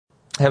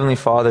Heavenly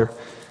Father,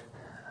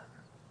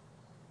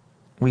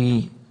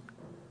 we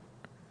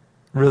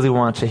really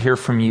want to hear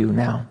from you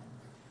now.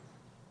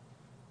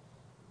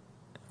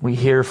 We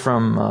hear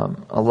from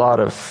a lot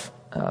of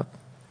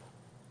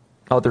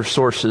other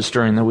sources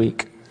during the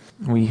week.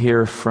 We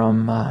hear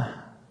from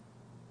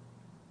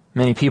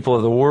many people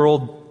of the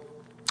world.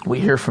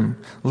 We hear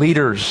from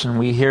leaders, and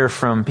we hear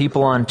from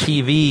people on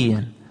TV,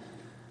 and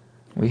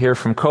we hear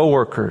from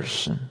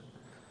coworkers, and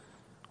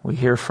we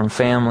hear from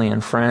family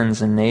and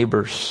friends and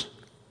neighbors.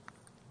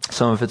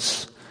 Some of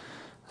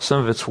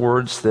it's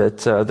words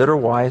that are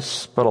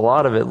wise, but a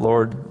lot of it,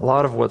 Lord, a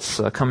lot of what's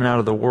coming out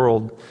of the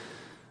world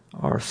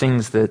are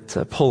things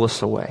that pull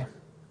us away,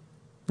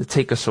 that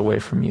take us away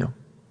from you.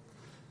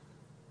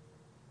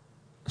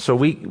 So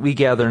we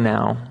gather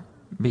now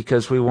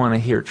because we want to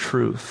hear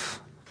truth.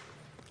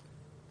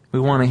 We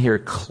want to hear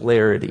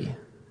clarity.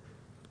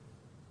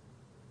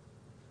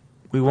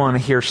 We want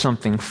to hear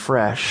something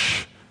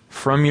fresh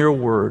from your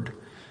word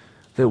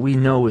that we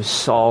know is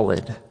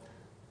solid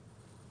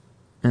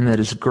and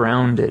that is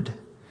grounded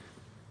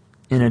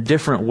in a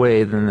different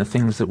way than the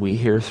things that we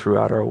hear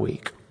throughout our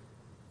week.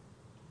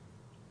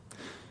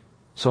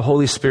 So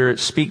Holy Spirit,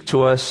 speak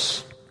to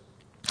us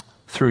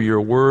through your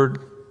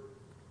word.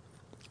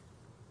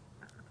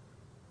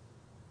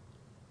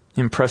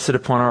 Impress it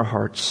upon our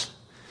hearts.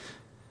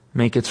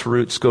 Make its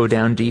roots go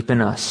down deep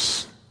in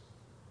us,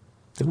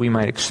 that we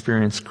might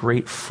experience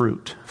great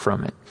fruit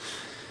from it.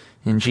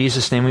 In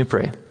Jesus' name we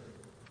pray.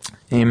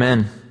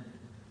 Amen.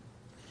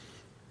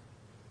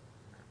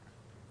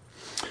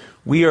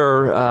 We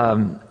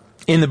are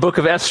in the book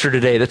of Esther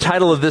today. The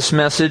title of this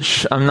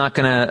message, I'm not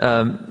going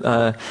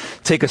to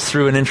take us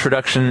through an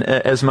introduction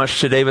as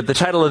much today, but the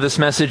title of this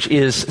message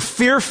is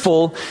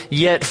Fearful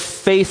Yet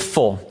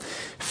Faithful.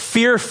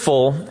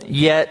 Fearful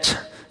Yet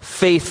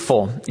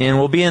Faithful. And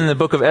we'll be in the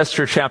book of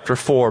Esther chapter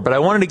 4. But I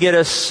wanted to get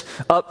us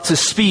up to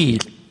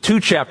speed to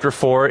chapter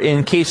 4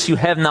 in case you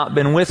have not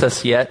been with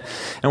us yet.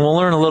 And we'll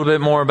learn a little bit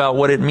more about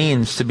what it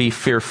means to be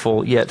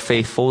fearful yet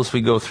faithful as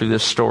we go through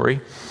this story.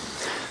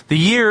 The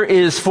year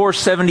is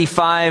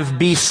 475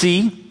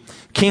 BC.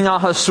 King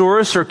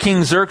Ahasuerus, or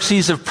King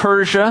Xerxes of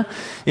Persia,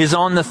 is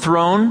on the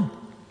throne.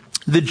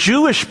 The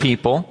Jewish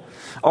people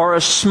are a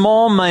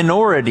small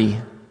minority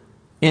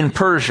in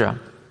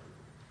Persia,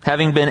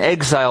 having been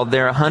exiled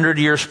there 100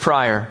 years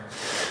prior.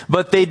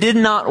 But they did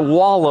not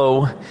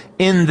wallow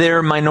in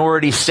their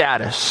minority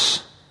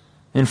status.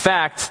 In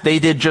fact, they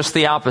did just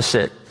the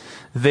opposite.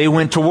 They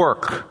went to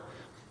work.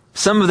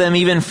 Some of them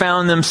even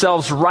found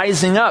themselves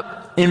rising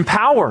up in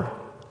power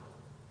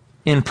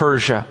in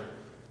Persia.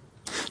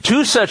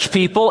 Two such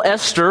people,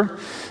 Esther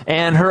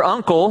and her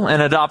uncle and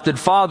adopted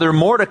father,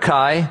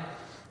 Mordecai,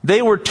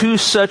 they were two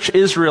such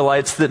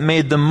Israelites that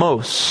made the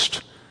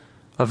most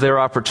of their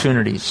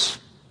opportunities.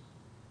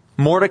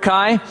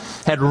 Mordecai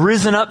had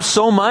risen up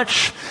so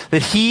much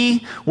that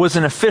he was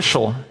an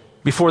official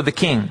before the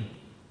king.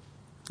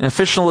 An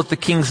official at the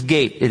king's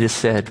gate, it is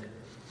said.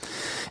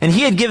 And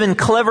he had given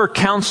clever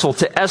counsel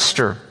to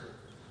Esther,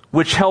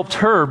 which helped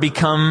her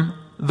become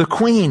the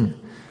queen.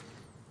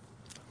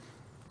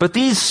 But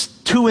these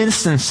two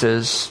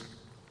instances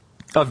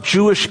of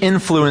Jewish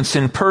influence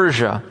in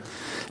Persia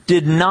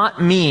did not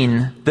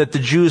mean that the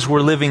Jews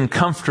were living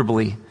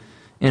comfortably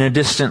in a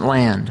distant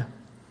land.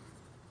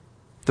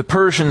 The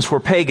Persians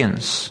were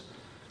pagans,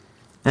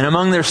 and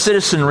among their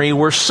citizenry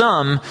were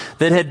some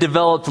that had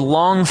developed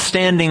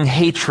long-standing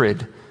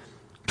hatred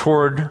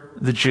toward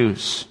the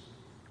Jews.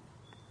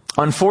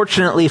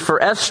 Unfortunately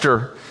for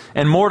Esther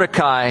and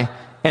Mordecai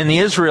and the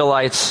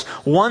Israelites,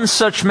 one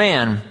such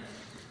man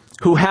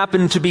who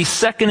happened to be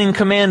second in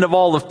command of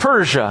all of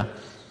Persia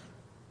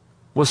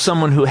was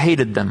someone who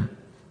hated them.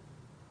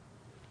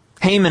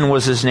 Haman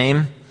was his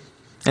name.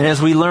 And as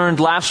we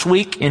learned last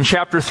week in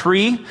chapter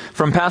 3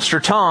 from Pastor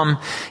Tom,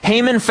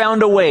 Haman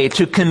found a way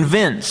to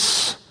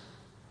convince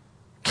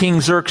King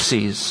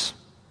Xerxes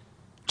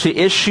to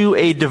issue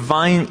a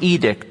divine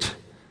edict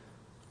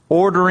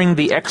ordering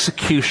the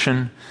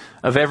execution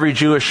of every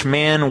Jewish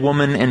man,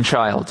 woman, and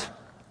child.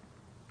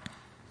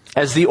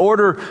 As the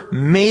order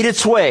made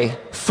its way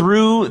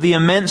through the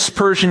immense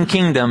Persian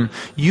kingdom,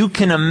 you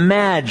can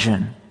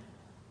imagine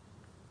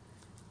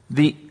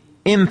the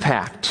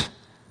impact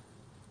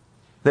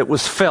that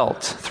was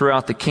felt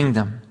throughout the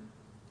kingdom.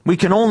 We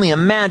can only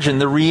imagine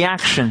the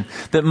reaction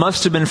that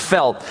must have been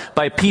felt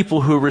by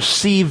people who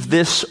received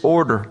this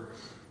order.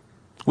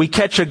 We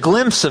catch a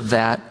glimpse of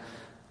that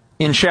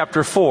in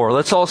chapter 4.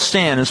 Let's all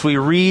stand as we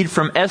read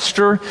from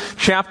Esther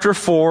chapter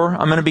 4.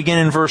 I'm going to begin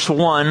in verse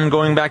 1,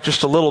 going back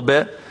just a little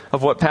bit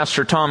of what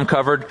Pastor Tom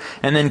covered,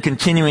 and then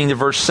continuing to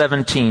verse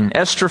 17.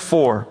 Esther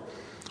 4,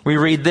 we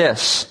read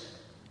this.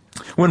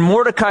 When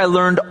Mordecai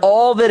learned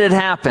all that had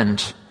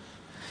happened,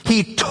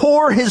 he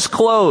tore his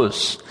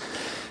clothes.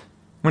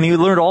 When he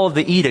learned all of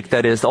the edict,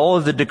 that is, all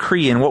of the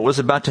decree and what was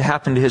about to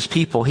happen to his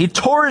people, he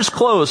tore his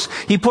clothes,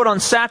 he put on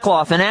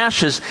sackcloth and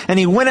ashes, and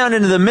he went out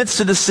into the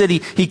midst of the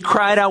city. He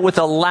cried out with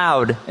a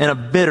loud and a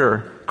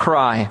bitter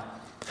cry.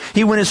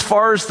 He went as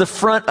far as the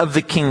front of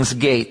the king's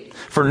gate,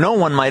 for no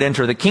one might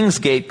enter the king's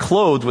gate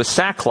clothed with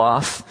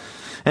sackcloth.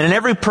 And in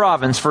every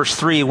province, verse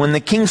 3, when the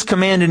king's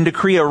command and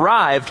decree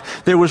arrived,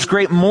 there was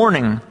great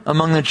mourning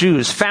among the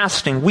Jews,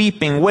 fasting,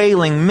 weeping,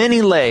 wailing.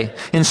 Many lay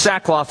in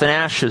sackcloth and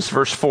ashes,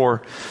 verse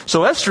 4.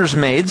 So Esther's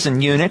maids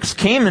and eunuchs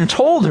came and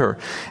told her,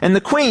 and the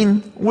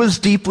queen was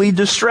deeply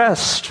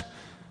distressed.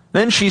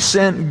 Then she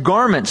sent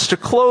garments to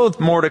clothe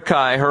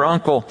Mordecai, her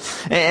uncle,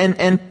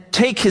 and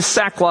take his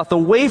sackcloth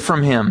away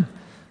from him.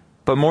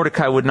 But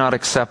Mordecai would not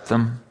accept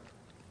them.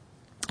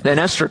 Then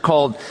Esther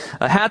called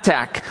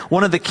Hatak,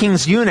 one of the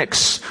king's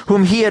eunuchs,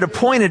 whom he had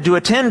appointed to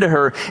attend to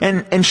her,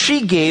 and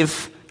she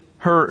gave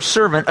her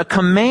servant a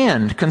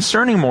command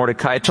concerning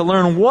Mordecai to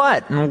learn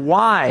what and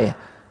why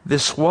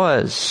this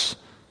was.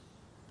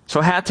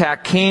 So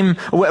Hatak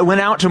went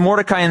out to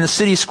Mordecai in the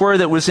city square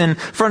that was in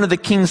front of the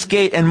king's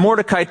gate, and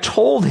Mordecai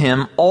told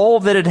him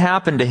all that had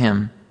happened to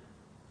him,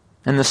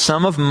 and the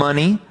sum of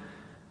money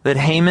that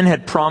Haman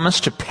had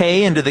promised to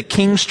pay into the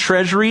king's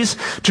treasuries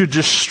to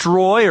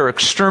destroy or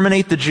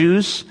exterminate the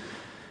Jews.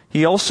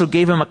 He also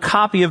gave him a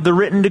copy of the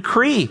written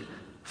decree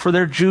for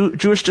their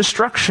Jewish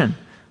destruction,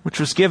 which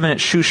was given at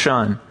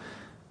Shushan,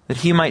 that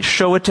he might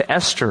show it to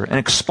Esther and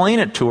explain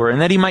it to her, and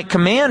that he might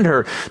command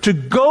her to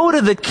go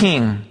to the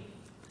king,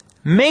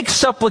 make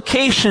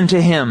supplication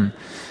to him,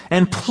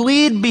 and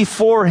plead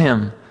before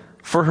him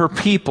for her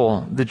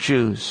people, the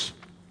Jews.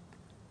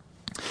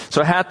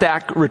 So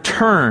Hatak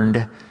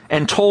returned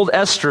and told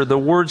Esther the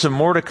words of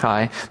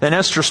Mordecai. Then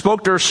Esther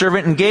spoke to her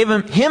servant and gave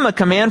him a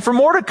command for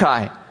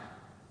Mordecai.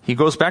 He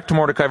goes back to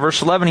Mordecai,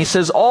 verse 11. He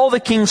says, all the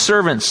king's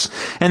servants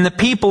and the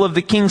people of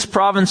the king's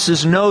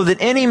provinces know that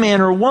any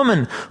man or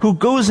woman who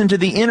goes into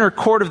the inner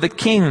court of the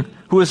king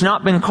who has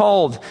not been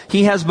called,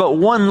 he has but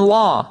one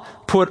law,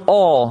 put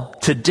all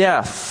to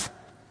death,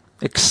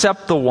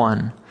 except the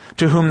one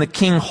to whom the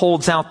king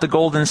holds out the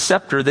golden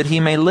scepter that he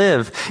may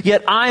live.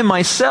 Yet I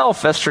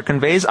myself, Esther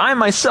conveys, I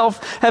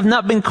myself have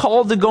not been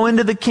called to go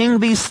into the king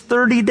these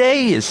 30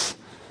 days.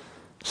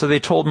 So they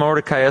told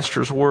Mordecai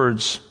Esther's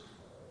words.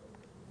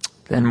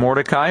 Then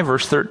Mordecai,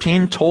 verse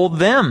 13, told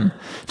them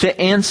to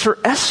answer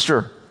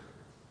Esther.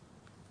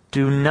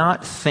 Do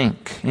not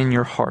think in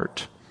your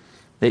heart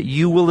that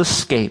you will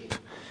escape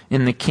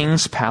in the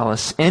king's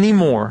palace any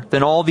more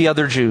than all the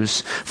other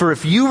Jews. For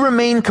if you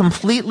remain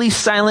completely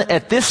silent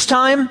at this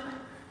time,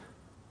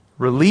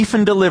 relief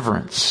and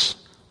deliverance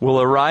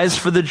will arise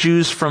for the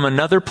Jews from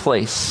another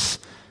place,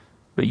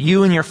 but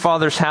you and your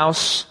father's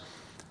house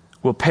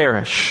will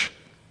perish.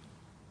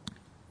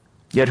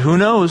 Yet who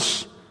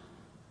knows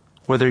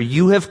whether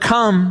you have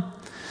come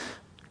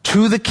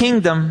to the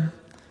kingdom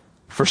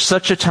for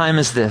such a time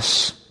as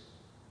this.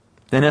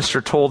 Then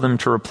Esther told them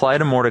to reply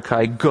to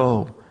Mordecai,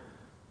 go,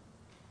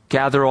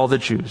 gather all the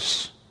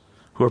Jews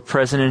who are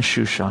present in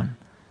Shushan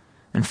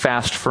and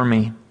fast for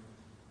me.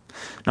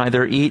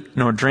 Neither eat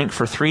nor drink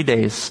for 3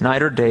 days,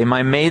 night or day.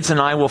 My maids and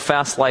I will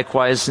fast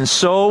likewise, and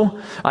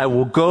so I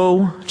will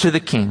go to the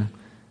king,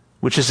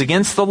 which is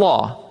against the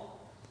law.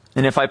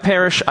 And if I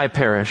perish, I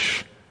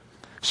perish.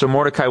 So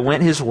Mordecai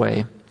went his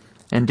way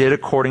and did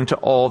according to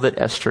all that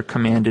Esther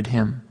commanded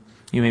him.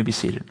 You may be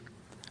seated.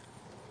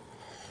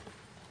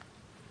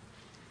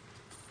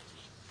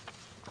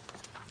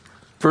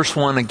 Verse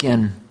 1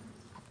 again.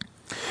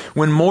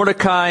 When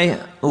Mordecai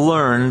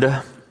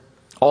learned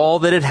all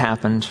that had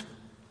happened,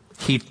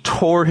 he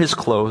tore his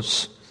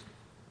clothes.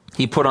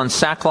 He put on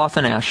sackcloth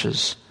and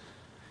ashes.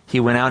 He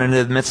went out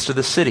into the midst of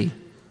the city.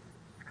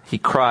 He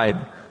cried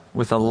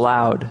with a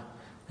loud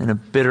and a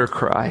bitter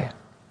cry.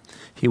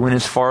 He went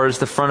as far as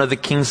the front of the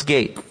king's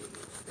gate,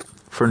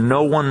 for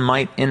no one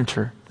might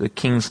enter the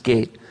king's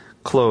gate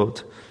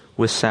clothed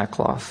with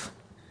sackcloth.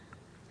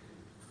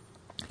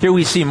 Here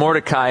we see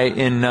Mordecai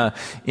in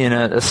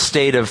a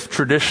state of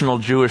traditional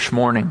Jewish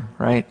mourning,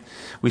 right?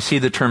 We see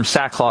the term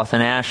sackcloth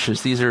and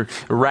ashes. These are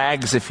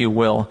rags, if you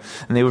will.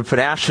 And they would put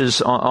ashes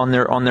on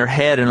their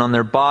head and on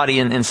their body.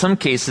 And in some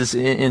cases,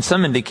 in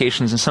some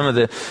indications, in some of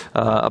the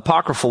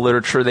apocryphal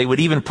literature, they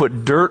would even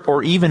put dirt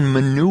or even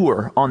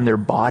manure on their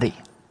body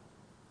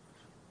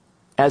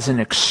as an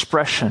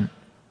expression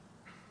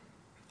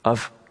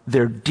of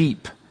their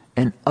deep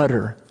and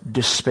utter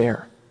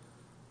despair.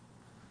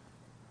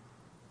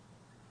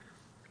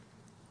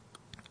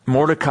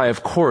 Mordecai,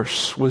 of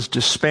course, was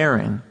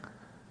despairing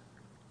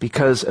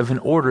because of an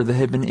order that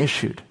had been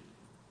issued.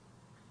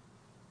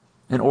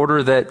 An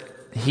order that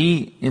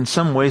he, in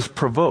some ways,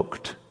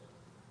 provoked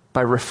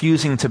by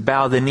refusing to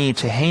bow the knee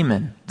to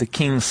Haman, the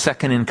king's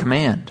second in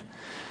command.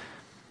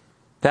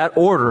 That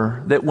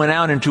order that went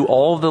out into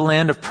all the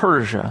land of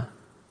Persia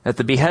at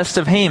the behest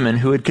of Haman,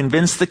 who had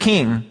convinced the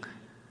king,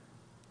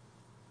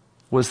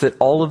 was that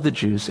all of the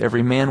Jews,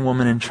 every man,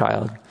 woman, and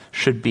child,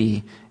 should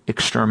be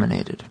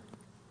exterminated.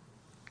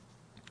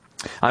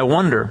 I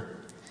wonder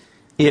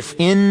if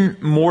in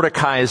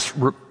Mordecai's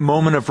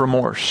moment of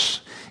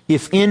remorse,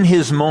 if in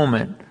his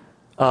moment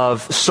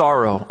of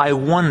sorrow, I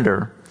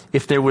wonder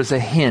if there was a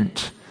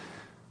hint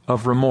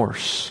of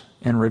remorse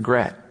and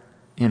regret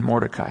in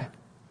Mordecai.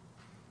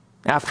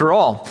 After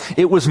all,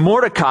 it was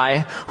Mordecai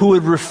who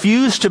had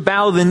refused to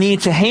bow the knee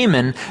to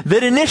Haman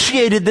that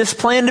initiated this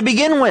plan to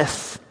begin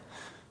with.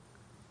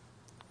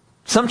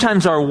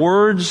 Sometimes our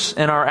words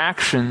and our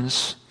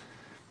actions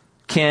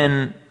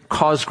can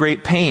cause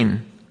great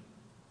pain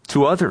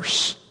to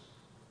others.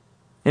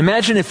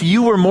 Imagine if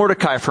you were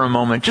Mordecai for a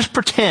moment. Just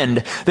pretend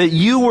that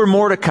you were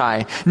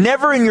Mordecai.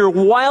 Never in your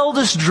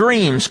wildest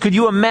dreams could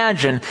you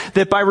imagine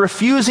that by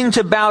refusing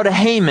to bow to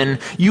Haman,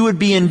 you would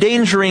be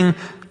endangering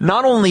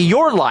not only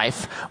your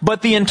life,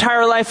 but the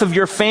entire life of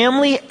your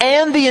family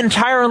and the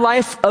entire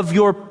life of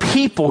your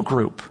people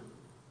group.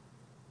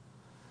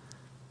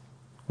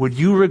 Would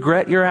you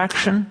regret your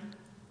action?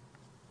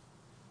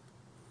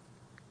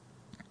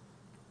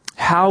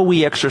 How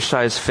we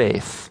exercise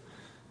faith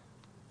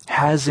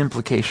has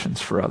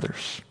implications for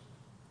others.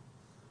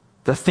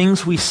 The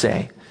things we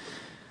say,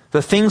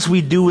 the things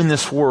we do in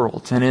this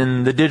world and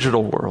in the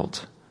digital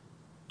world,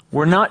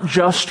 we're not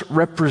just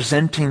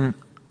representing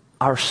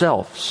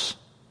ourselves.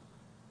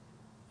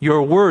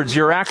 Your words,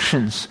 your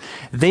actions,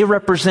 they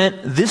represent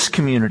this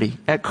community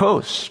at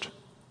Coast.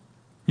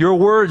 Your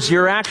words,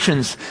 your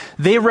actions,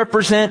 they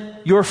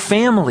represent your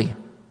family.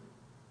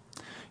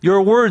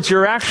 Your words,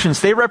 your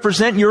actions, they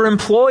represent your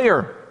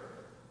employer.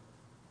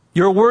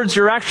 Your words,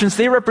 your actions,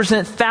 they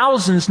represent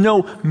thousands,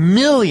 no,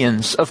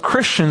 millions of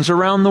Christians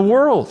around the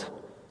world.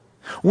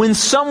 When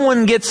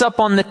someone gets up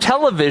on the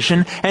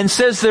television and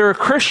says they're a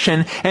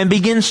Christian and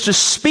begins to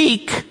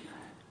speak,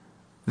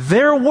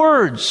 their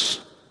words,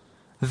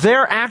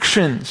 their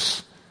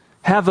actions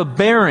have a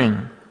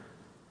bearing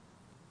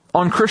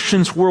on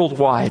Christians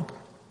worldwide.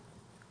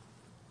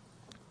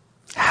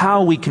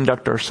 How we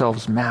conduct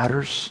ourselves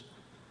matters.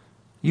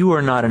 You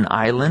are not an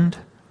island.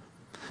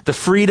 The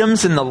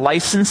freedoms and the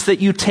license that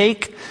you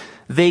take,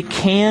 they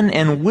can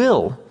and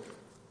will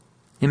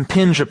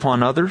impinge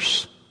upon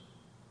others.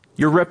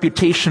 Your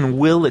reputation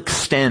will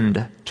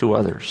extend to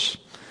others.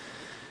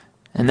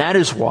 And that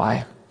is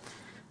why,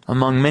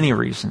 among many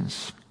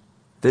reasons,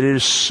 that it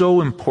is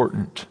so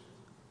important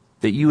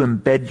that you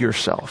embed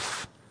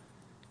yourself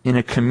in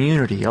a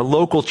community, a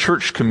local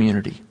church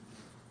community,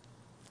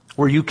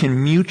 where you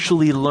can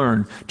mutually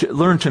learn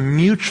to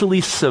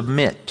mutually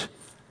submit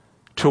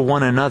to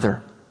one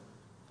another,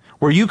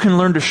 where you can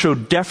learn to show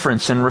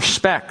deference and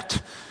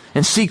respect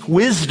and seek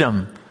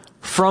wisdom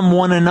from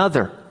one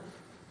another.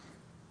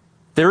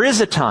 There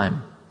is a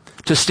time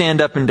to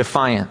stand up in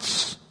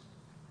defiance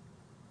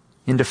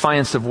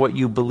of what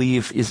you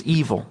believe is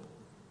evil,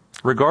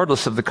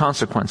 regardless of the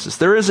consequences.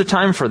 There is a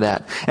time for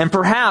that. And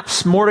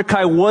perhaps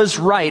Mordecai was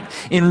right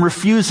in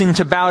refusing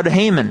to bow to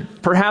Haman.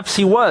 Perhaps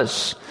he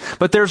was.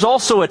 But there's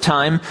also a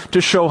time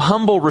to show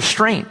humble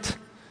restraint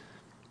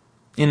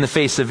in the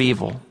face of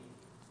evil,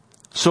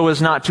 so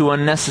as not to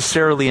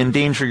unnecessarily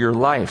endanger your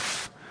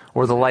life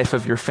or the life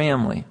of your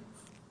family.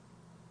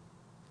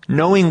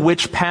 Knowing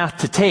which path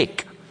to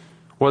take,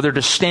 whether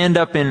to stand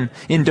up in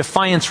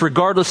defiance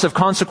regardless of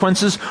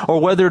consequences,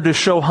 or whether to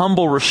show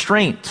humble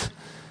restraint.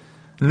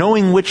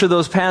 Knowing which of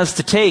those paths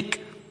to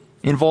take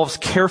involves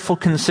careful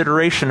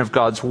consideration of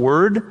God's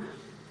Word,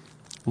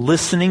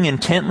 listening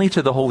intently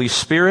to the Holy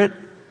Spirit,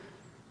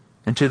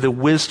 and to the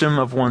wisdom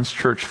of one's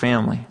church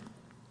family.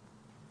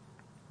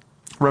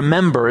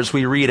 Remember, as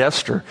we read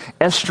Esther,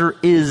 Esther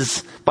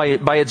is, by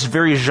its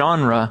very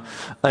genre,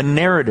 a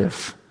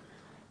narrative.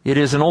 It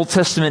is an Old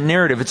Testament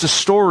narrative. It's a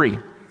story.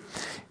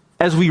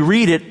 As we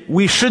read it,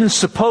 we shouldn't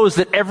suppose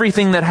that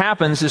everything that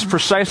happens is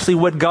precisely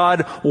what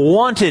God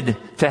wanted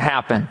to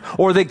happen,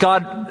 or that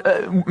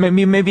God,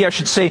 maybe I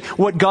should say,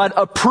 what God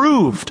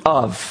approved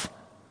of.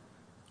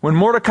 When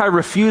Mordecai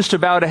refused to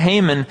bow to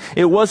Haman,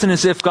 it wasn't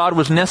as if God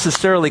was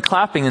necessarily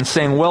clapping and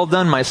saying, "Well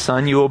done, my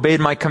son, you obeyed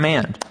my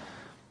command."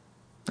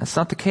 That's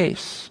not the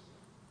case.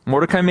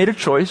 Mordecai made a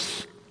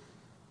choice.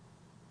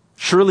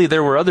 Surely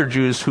there were other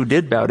Jews who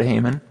did bow to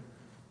Haman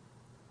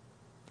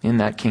in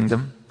that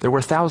kingdom. There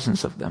were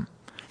thousands of them.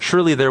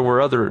 Surely there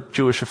were other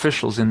Jewish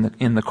officials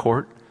in the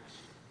court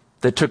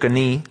that took a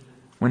knee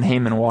when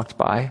Haman walked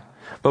by.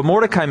 But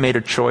Mordecai made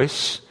a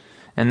choice,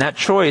 and that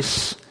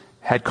choice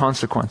had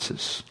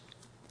consequences.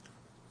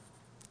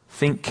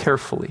 Think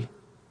carefully.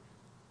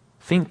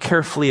 Think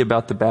carefully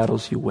about the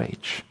battles you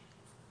wage,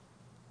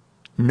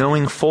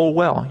 knowing full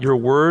well your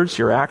words,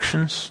 your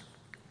actions,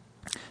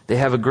 they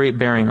have a great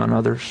bearing on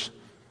others.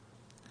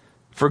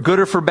 For good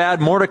or for bad,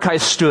 Mordecai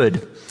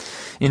stood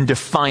in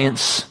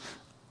defiance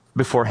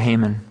before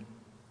Haman,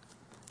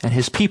 and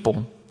his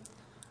people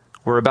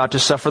were about to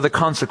suffer the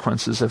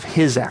consequences of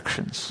his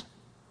actions.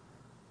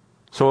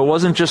 So it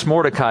wasn't just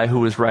Mordecai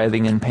who was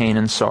writhing in pain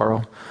and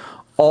sorrow.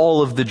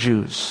 All of the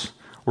Jews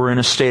were in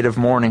a state of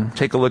mourning.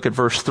 Take a look at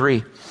verse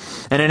 3.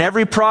 And in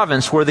every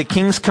province where the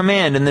king's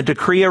command and the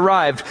decree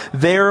arrived,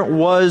 there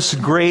was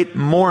great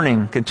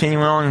mourning.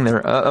 Continuing on there,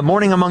 a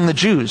mourning among the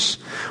Jews,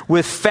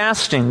 with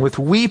fasting, with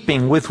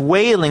weeping, with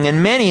wailing,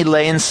 and many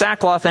lay in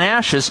sackcloth and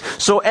ashes.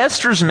 So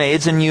Esther's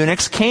maids and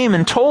eunuchs came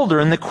and told her,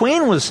 and the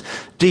queen was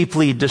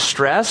deeply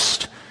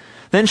distressed.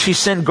 Then she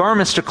sent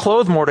garments to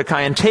clothe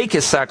Mordecai and take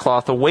his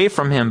sackcloth away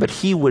from him, but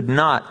he would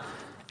not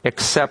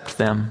accept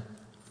them.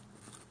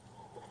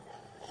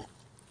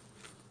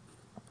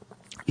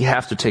 you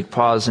have to take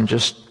pause and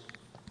just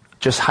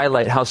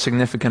highlight how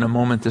significant a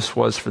moment this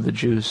was for the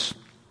Jews.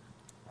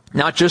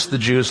 Not just the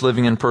Jews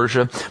living in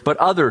Persia, but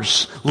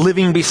others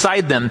living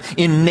beside them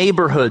in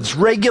neighborhoods,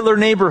 regular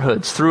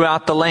neighborhoods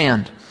throughout the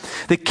land.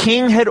 The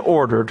king had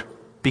ordered,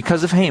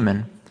 because of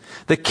Haman,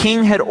 the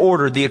king had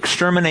ordered the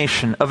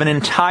extermination of an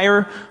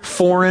entire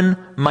foreign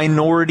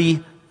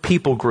minority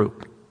people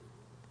group.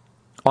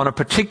 On a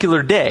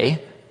particular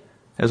day,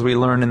 as we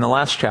learned in the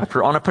last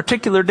chapter, on a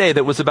particular day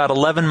that was about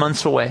 11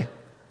 months away.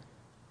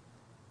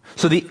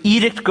 So the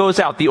edict goes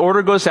out, the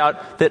order goes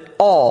out that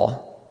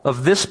all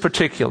of this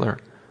particular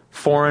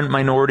foreign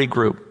minority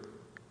group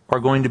are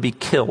going to be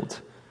killed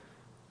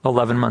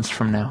 11 months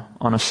from now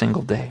on a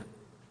single day.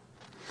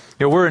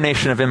 We're a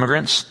nation of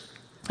immigrants.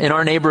 In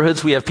our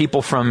neighborhoods, we have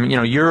people from,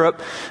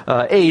 Europe,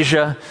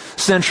 Asia,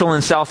 Central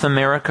and South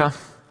America.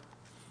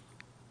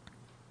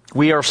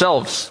 We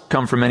ourselves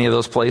come from many of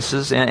those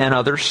places and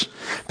others.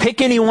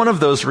 Pick any one of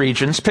those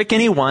regions, pick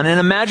any one, and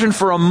imagine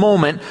for a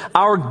moment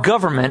our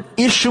government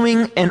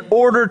issuing an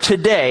order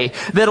today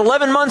that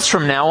 11 months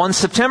from now, on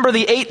September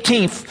the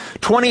 18th,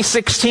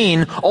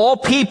 2016, all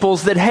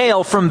peoples that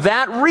hail from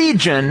that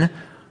region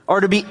are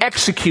to be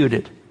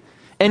executed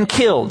and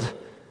killed.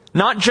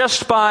 Not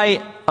just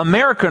by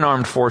American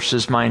armed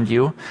forces, mind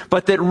you,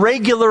 but that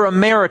regular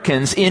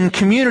Americans in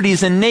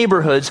communities and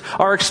neighborhoods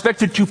are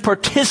expected to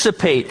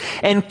participate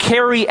and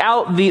carry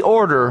out the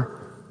order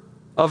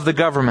of the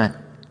government.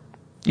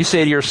 You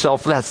say to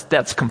yourself,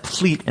 that's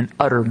complete and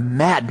utter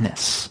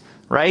madness,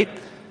 right?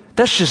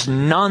 That's just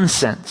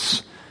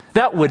nonsense.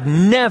 That would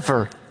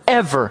never,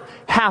 ever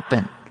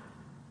happen.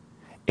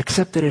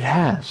 Except that it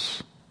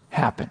has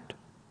happened.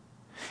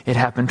 It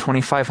happened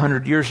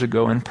 2,500 years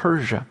ago in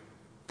Persia.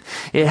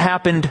 It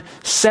happened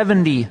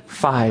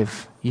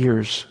 75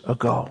 years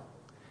ago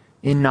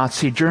in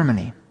Nazi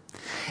Germany.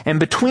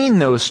 And between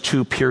those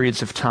two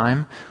periods of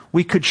time,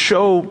 we could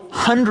show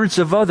hundreds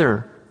of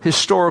other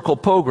historical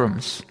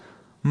pogroms,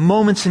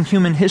 moments in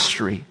human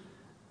history,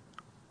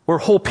 where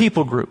whole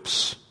people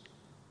groups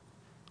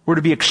were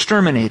to be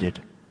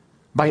exterminated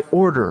by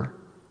order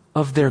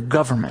of their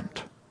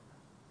government.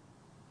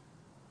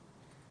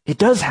 It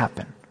does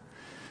happen.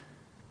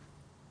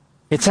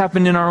 It's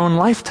happened in our own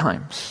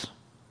lifetimes.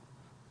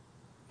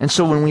 And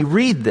so when we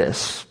read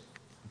this,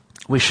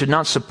 we should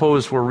not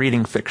suppose we're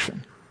reading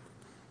fiction.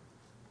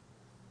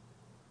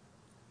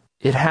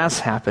 It has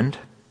happened,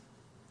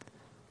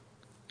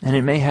 and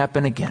it may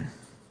happen again.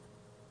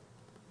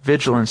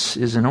 Vigilance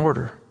is in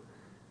order.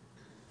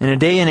 In a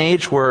day and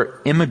age where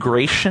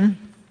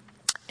immigration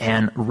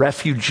and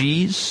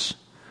refugees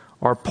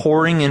are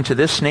pouring into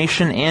this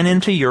nation and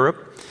into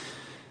Europe,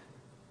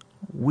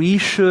 we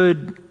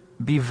should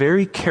be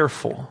very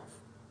careful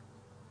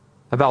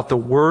about the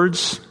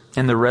words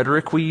and the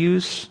rhetoric we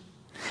use,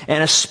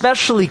 and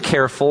especially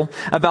careful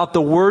about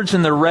the words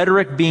and the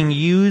rhetoric being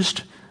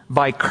used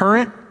by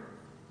current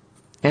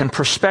and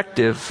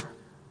prospective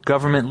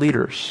government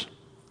leaders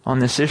on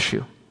this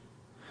issue.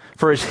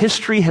 For as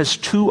history has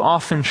too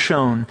often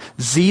shown,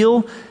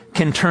 zeal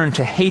can turn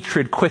to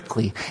hatred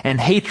quickly, and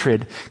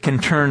hatred can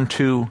turn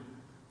to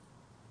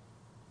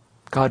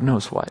God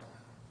knows what.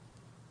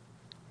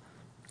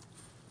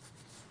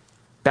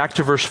 Back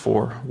to verse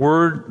 4.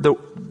 The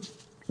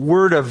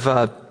word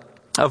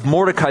of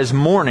Mordecai's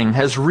mourning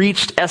has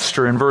reached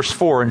Esther in verse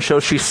 4. And so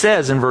she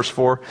says in verse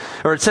 4,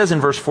 or it says in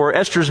verse 4,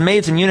 Esther's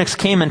maids and eunuchs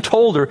came and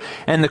told her,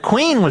 and the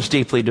queen was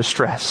deeply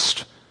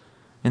distressed.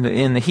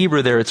 In the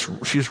Hebrew there,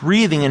 she was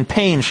writhing in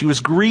pain. She was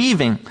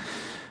grieving.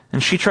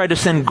 And she tried to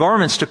send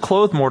garments to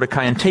clothe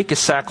Mordecai and take his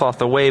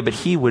sackcloth away, but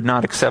he would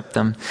not accept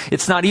them.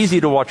 It's not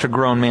easy to watch a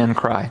grown man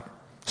cry,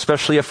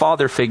 especially a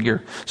father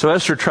figure. So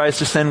Esther tries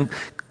to send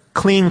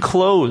clean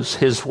clothes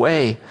his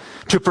way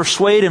to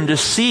persuade him to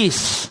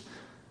cease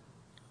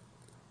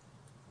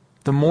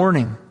the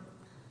mourning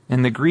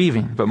and the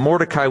grieving. But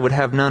Mordecai would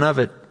have none of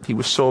it. He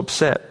was so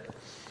upset.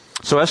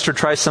 So Esther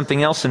tries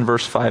something else in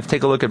verse 5.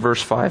 Take a look at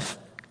verse 5.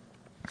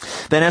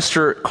 Then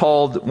Esther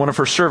called one of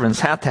her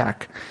servants,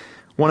 Hathach,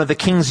 one of the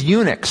king's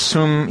eunuchs,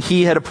 whom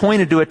he had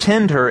appointed to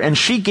attend her, and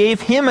she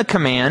gave him a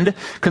command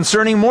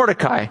concerning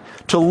Mordecai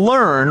to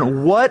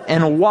learn what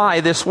and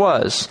why this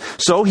was.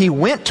 So he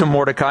went to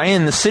Mordecai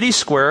in the city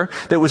square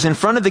that was in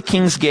front of the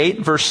king's gate,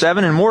 verse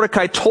 7, and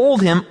Mordecai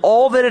told him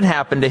all that had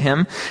happened to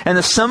him, and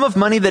the sum of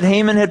money that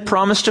Haman had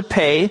promised to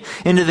pay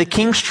into the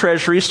king's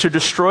treasuries to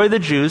destroy the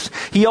Jews.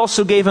 He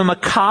also gave him a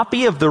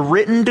copy of the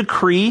written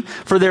decree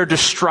for their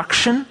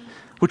destruction,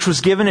 which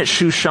was given at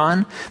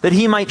Shushan, that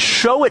he might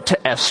show it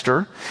to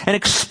Esther and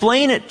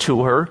explain it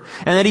to her,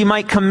 and that he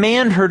might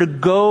command her to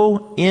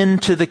go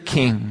into the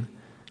king,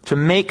 to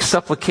make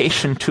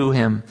supplication to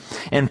him,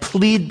 and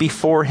plead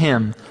before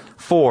him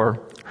for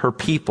her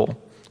people.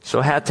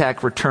 So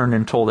Hathach returned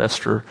and told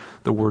Esther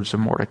the words of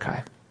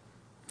Mordecai.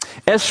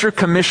 Esther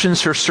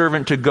commissions her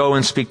servant to go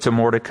and speak to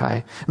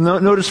Mordecai.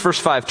 Notice verse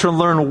 5, to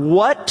learn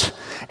what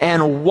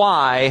and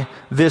why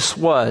this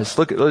was.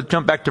 Let's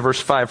jump back to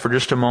verse 5 for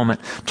just a moment.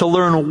 To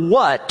learn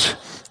what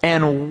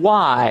and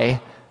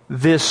why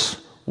this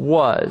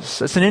was.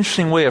 That's an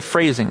interesting way of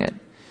phrasing it.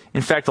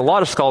 In fact, a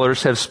lot of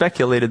scholars have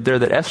speculated there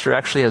that Esther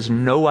actually has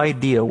no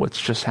idea what's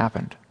just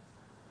happened.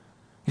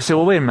 You say,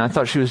 well, wait a minute, I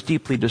thought she was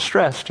deeply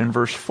distressed in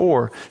verse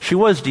 4. She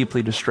was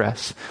deeply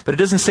distressed, but it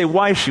doesn't say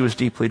why she was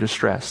deeply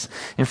distressed.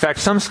 In fact,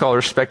 some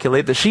scholars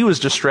speculate that she was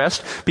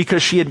distressed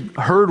because she had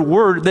heard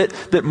word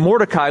that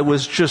Mordecai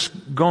was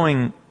just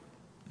going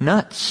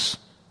nuts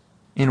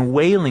in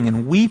wailing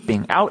and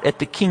weeping out at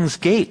the king's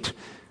gate.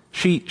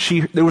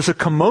 There was a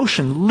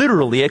commotion,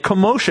 literally a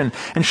commotion,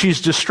 and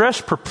she's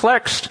distressed,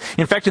 perplexed.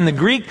 In fact, in the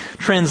Greek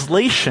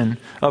translation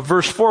of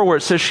verse 4, where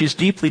it says she's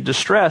deeply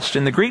distressed,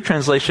 in the Greek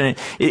translation,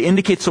 it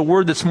indicates a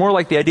word that's more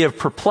like the idea of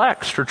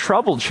perplexed or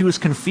troubled. She was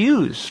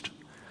confused.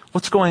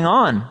 What's going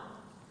on?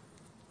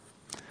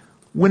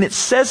 When it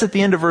says at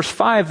the end of verse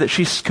 5 that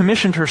she's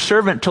commissioned her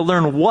servant to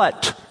learn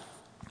what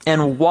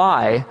and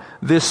why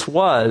this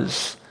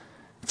was,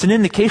 it's an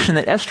indication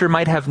that Esther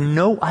might have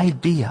no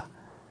idea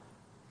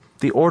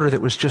the order that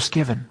was just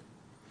given.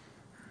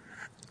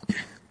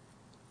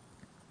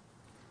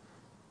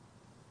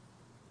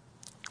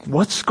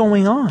 What's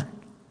going on?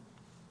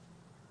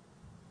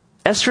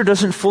 Esther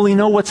doesn't fully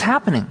know what's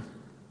happening.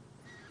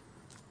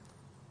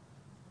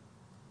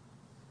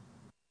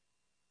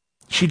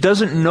 She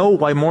doesn't know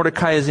why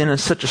Mordecai is in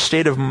such a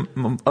state of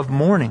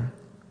mourning.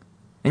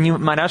 And you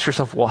might ask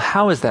yourself, well,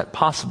 how is that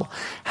possible?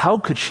 How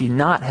could she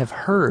not have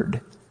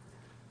heard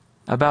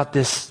about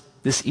this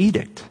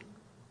edict?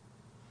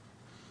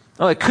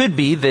 Well, it could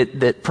be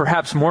that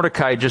perhaps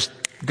Mordecai just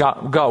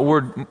got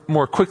word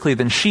more quickly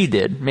than she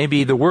did.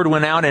 Maybe the word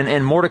went out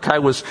and Mordecai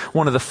was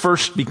one of the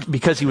first,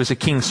 because he was a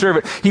king's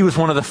servant, he was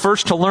one of the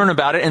first to learn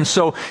about it. And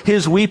so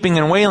his weeping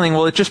and wailing,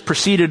 well, it just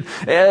preceded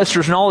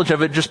Esther's knowledge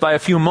of it just by a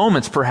few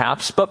moments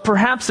perhaps. But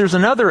perhaps there's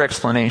another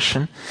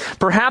explanation.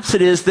 Perhaps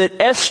it is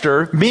that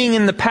Esther, being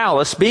in the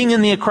palace, being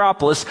in the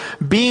Acropolis,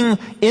 being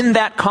in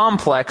that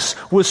complex,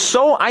 was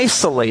so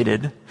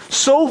isolated,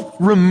 so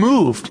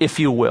removed, if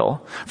you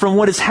will, from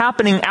what is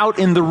happening out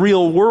in the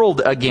real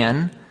world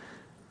again,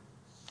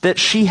 that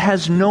she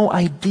has no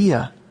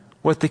idea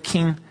what the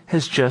king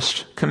has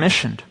just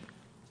commissioned.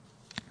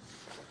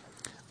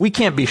 We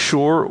can't be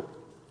sure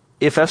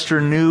if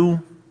Esther knew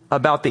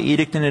about the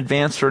edict in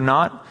advance or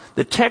not.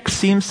 The text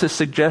seems to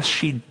suggest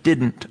she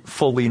didn't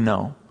fully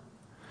know.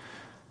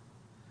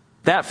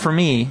 That, for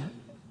me,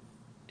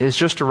 is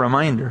just a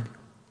reminder,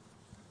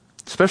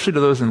 especially to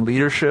those in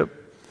leadership,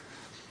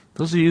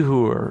 those of you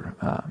who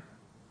are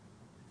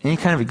any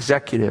kind of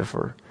executive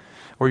or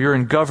you're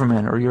in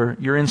government, or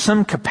you're in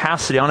some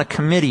capacity on a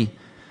committee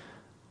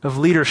of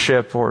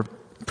leadership, or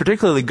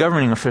particularly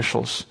governing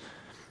officials.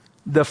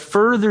 The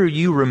further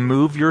you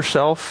remove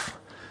yourself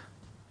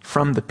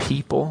from the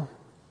people,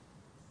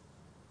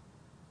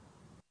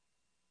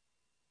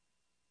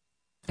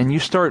 and you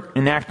start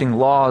enacting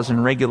laws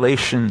and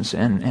regulations,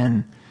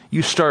 and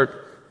you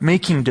start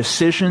making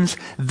decisions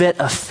that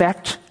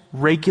affect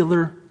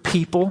regular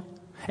people,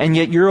 and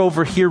yet you're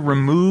over here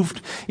removed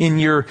in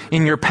your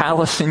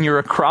palace, in your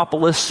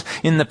Acropolis,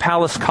 in the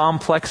palace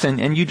complex,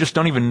 and you just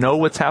don't even know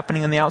what's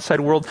happening in the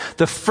outside world.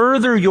 The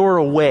further you're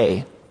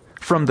away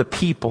from the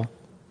people,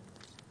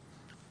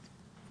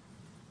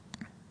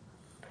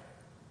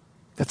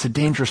 that's a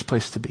dangerous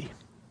place to be.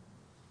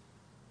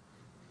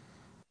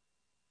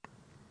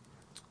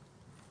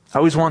 I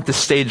always want the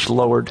stage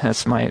lowered.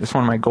 That's one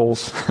of my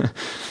goals.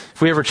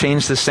 If we ever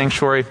change this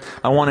sanctuary,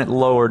 I want it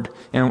lowered.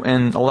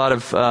 And a lot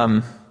of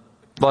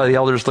the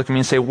elders look at me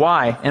and say,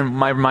 why? And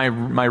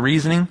my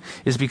reasoning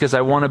is because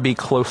I want to be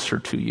closer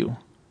to you.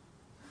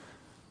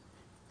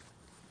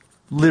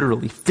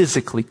 Literally,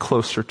 physically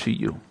closer to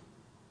you.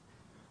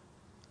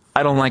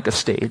 I don't like a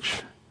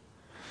stage.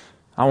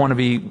 I want to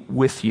be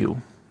with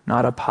you,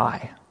 not up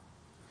high.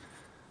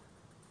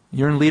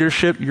 You're in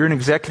leadership, you're an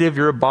executive,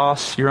 you're a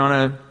boss, you're on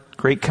a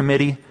great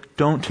committee.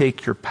 Don't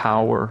take your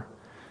power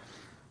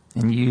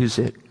and use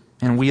it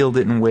and wield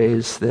it in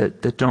ways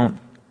that don't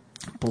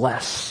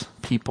bless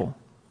people.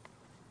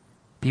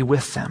 Be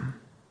with them.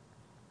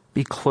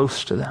 Be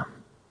close to them.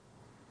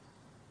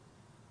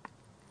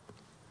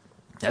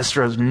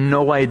 Esther has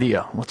no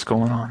idea what's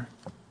going on.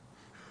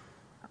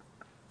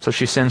 So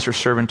she sends her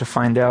servant to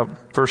find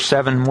out. Verse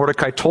 7,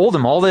 Mordecai told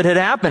him all that had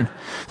happened.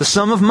 The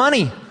sum of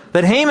money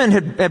that Haman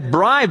had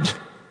bribed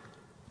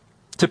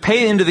to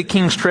pay into the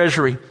king's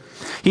treasury.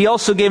 He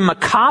also gave him a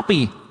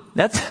copy.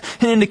 That's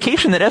an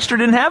indication that Esther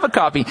didn't have a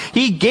copy.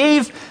 He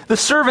gave the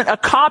servant a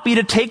copy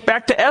to take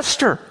back to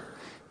Esther,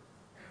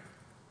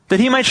 that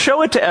he might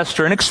show it to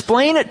Esther and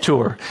explain it to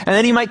her, and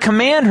that he might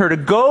command her to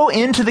go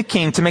into the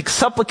king to make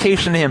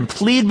supplication to him,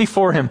 plead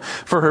before him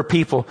for her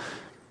people.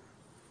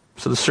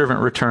 So the servant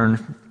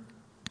returned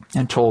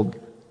and told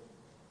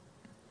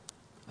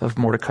of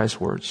Mordecai's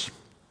words.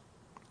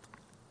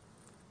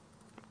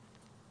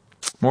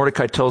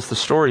 Mordecai tells the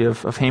story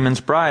of Haman's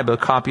bribe, a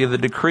copy of the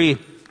decree.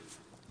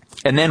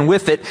 And then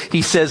with it,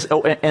 he says,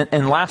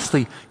 and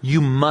lastly, you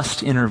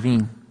must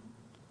intervene.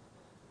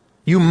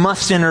 You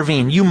must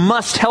intervene. You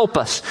must help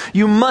us.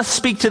 You must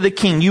speak to the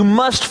king. You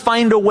must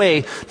find a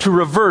way to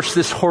reverse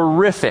this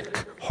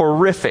horrific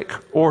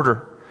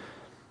order.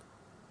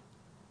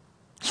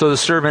 So the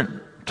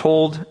servant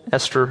told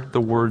Esther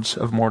the words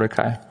of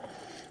Mordecai.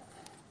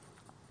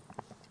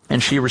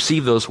 And she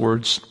received those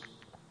words.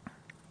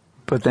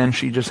 But then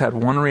she just had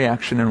one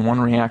reaction and one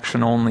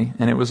reaction only.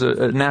 And it was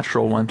a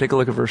natural one. Take a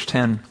look at verse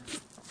 10.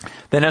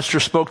 Then Esther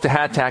spoke to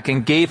Hattak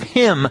and gave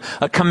him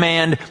a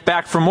command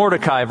back from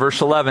Mordecai.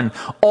 Verse 11.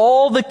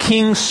 All the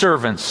king's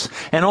servants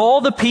and all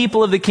the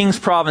people of the king's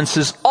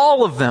provinces,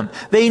 all of them,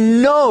 they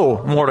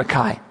know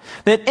Mordecai,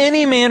 that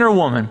any man or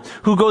woman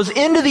who goes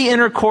into the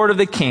inner court of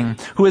the king,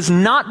 who has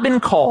not been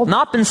called,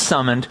 not been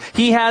summoned,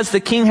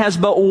 the king has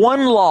but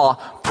one law,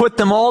 put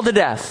them all to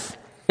death,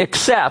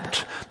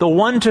 except the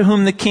one to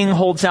whom the king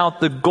holds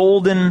out the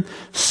golden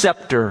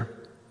scepter.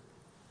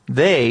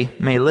 They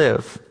may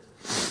live.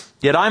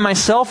 Yet I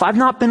myself, I've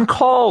not been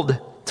called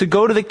to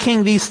go to the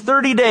king these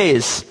 30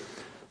 days.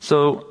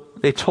 So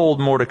they told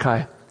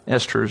Mordecai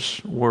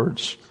Esther's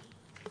words.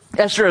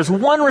 Esther has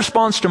one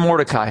response to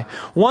Mordecai,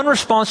 one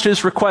response to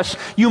his request.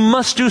 You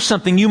must do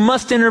something. You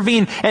must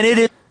intervene.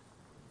 And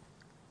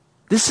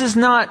this is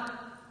not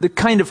the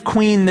kind of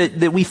queen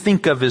that we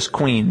think of as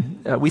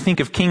queen. We think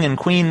of king and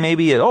queen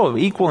maybe,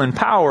 equal in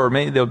power.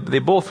 Maybe they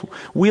both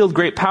wield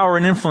great power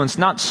and influence.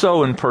 Not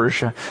so in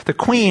Persia. The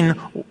queen,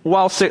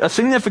 while a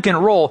significant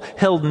role,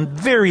 held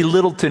very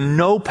little to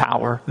no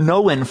power,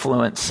 no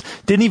influence.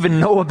 Didn't even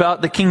know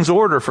about the king's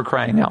order, for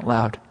crying out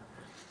loud.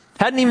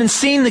 Hadn't even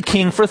seen the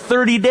king for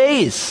 30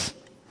 days.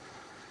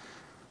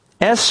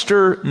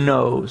 Esther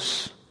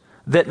knows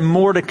that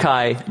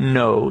Mordecai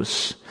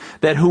knows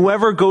that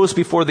whoever goes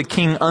before the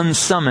king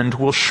unsummoned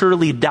will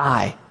surely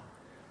die.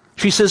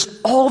 She says,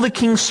 all the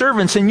king's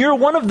servants, and you're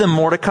one of them,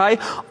 Mordecai,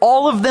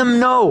 all of them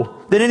know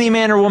that any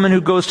man or woman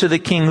who goes to the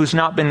king who's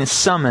not been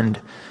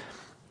summoned,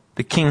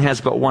 the king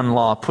has but one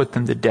law, put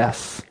them to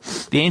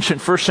death. The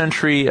ancient first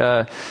century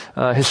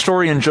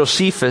historian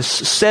Josephus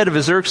said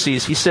of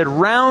Xerxes, he said,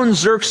 round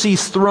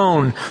Xerxes'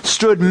 throne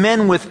stood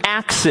men with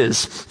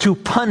axes to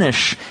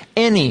punish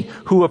any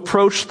who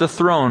approached the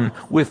throne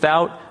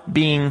without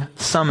being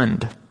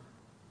summoned.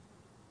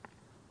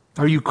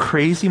 Are you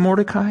crazy,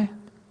 Mordecai?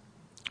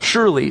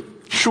 Surely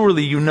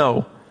you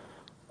know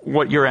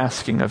what you're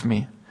asking of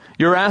me.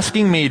 You're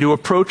asking me to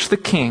approach the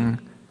king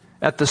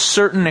at the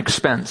certain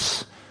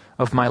expense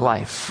of my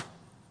life.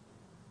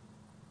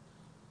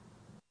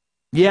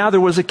 Yeah,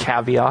 there was a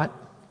caveat.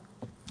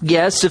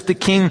 Yes, if the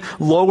king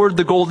lowered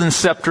the golden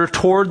scepter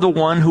toward the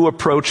one who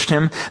approached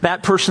him,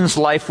 that person's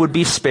life would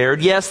be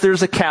spared. Yes,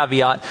 there's a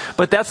caveat,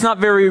 but that's not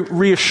very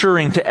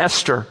reassuring to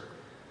Esther.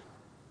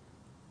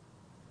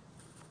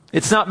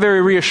 It's not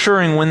very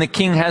reassuring when the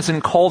king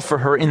hasn't called for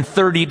her in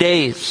 30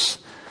 days.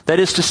 That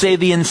is to say,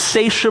 the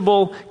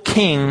insatiable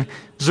king,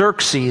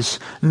 Xerxes,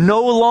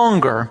 no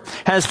longer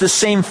has the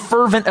same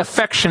fervent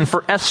affection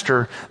for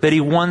Esther that he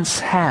once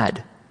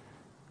had.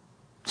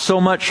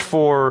 So much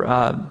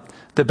for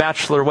the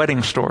bachelor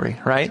wedding story,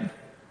 right?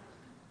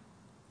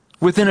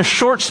 Within a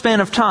short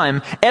span of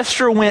time,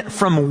 Esther went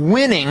from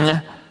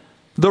winning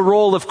the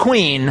role of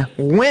queen,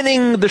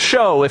 winning the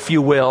show, if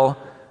you will,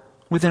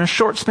 within a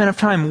short span of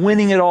time,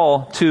 winning it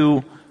all,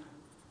 to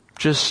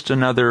just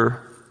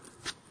another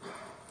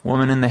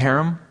woman in the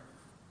harem.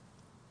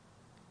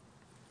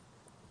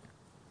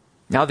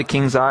 Now the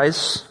king's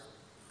eyes,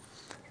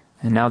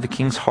 and now the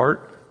king's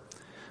heart,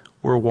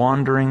 were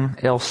wandering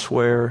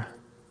elsewhere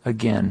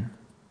again.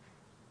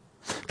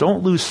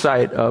 Don't lose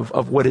sight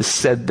of what is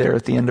said there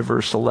at the end of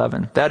verse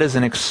 11. That is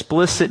an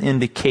explicit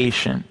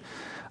indication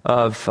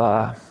of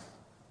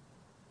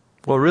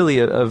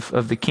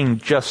the king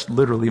just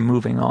literally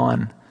moving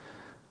on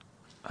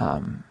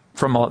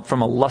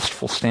from a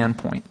lustful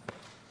standpoint.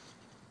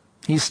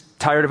 He's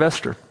tired of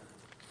Esther.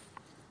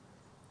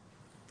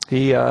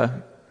 He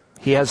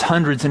has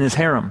hundreds in his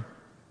harem.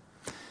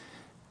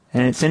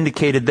 And it's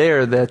indicated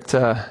there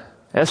that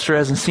Esther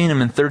hasn't seen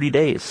him in 30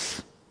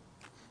 days.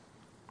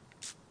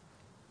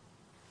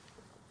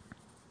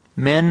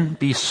 Men,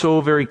 be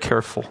so very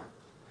careful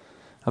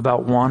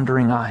about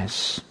wandering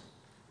eyes.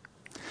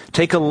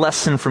 Take a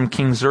lesson from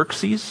King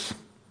Xerxes.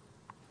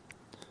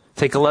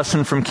 Take a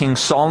lesson from King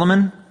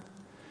Solomon.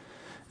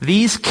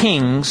 These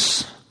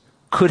kings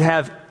could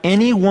have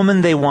any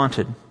woman they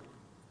wanted.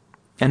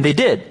 And they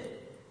did.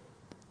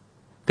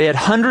 They had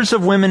hundreds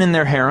of women in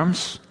their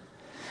harems.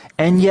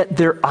 And yet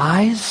their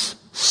eyes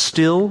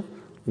still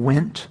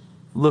went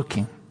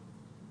looking.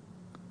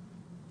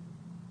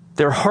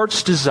 Their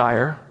heart's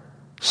desire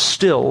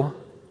still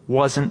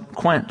wasn't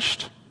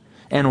quenched.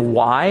 And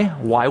why?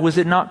 Why was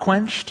it not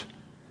quenched?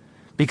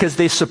 Because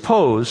they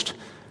supposed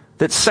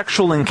that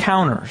sexual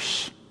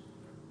encounters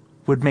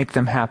would make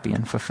them happy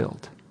and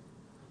fulfilled.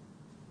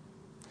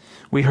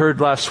 We heard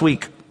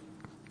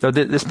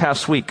this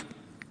past week,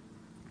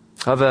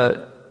 of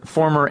a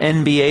former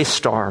NBA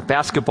star,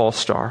 basketball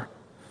star,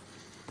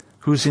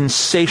 whose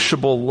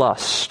insatiable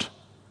lust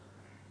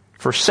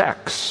for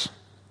sex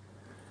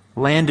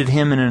landed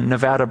him in a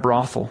Nevada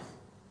brothel.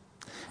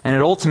 And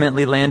it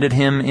ultimately landed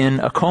him in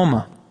a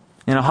coma,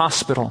 in a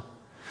hospital,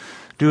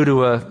 due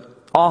to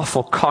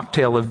awful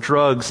cocktail of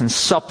drugs and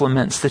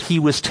supplements that he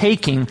was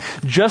taking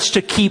just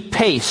to keep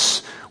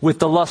pace with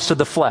the lust of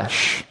the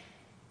flesh.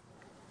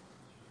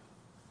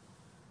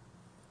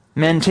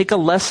 Men, take a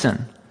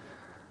lesson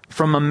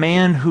from a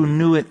man who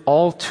knew it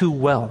all too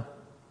well.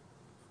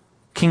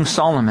 King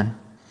Solomon,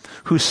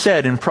 who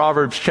said in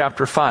Proverbs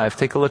chapter 5,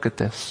 take a look at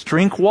this,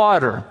 drink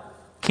water,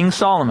 King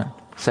Solomon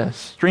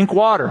says, drink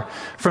water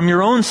from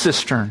your own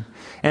cistern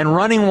and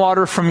running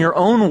water from your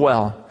own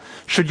well.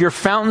 Should your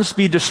fountains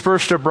be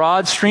dispersed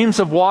abroad, streams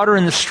of water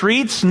in the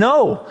streets?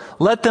 No,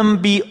 let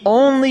them be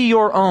only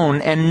your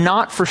own and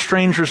not for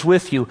strangers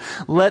with you.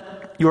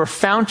 Let your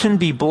fountain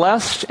be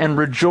blessed and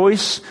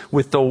rejoice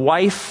with the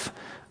wife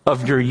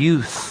of your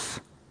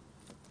youth.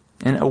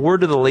 And a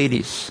word to the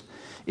ladies.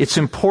 It's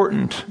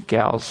important,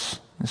 gals.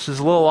 This is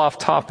a little off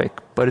topic,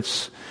 but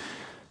it's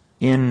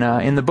in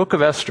the book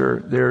of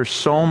Esther, there's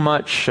so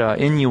much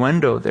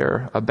innuendo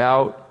there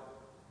about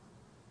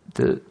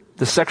the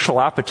sexual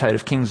appetite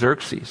of King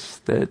Xerxes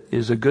that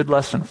is a good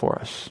lesson for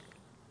us.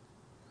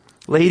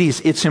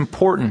 Ladies, it's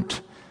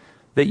important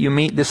that you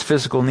meet this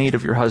physical need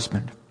of your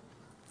husband.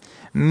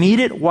 Meet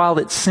it while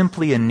it's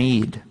simply a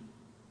need.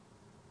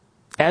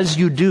 As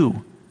you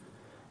do,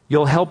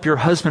 you'll help your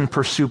husband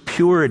pursue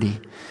purity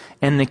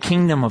and the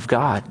kingdom of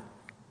God.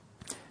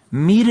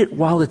 Meet it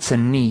while it's a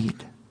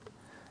need,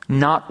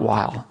 not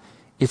while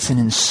it's an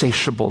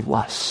insatiable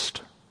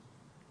lust.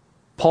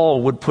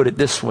 Paul would put it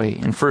this way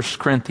in 1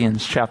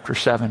 Corinthians chapter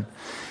 7.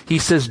 He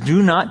says,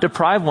 do not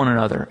deprive one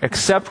another,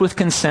 except with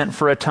consent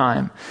for a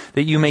time,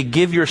 that you may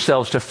give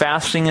yourselves to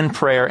fasting and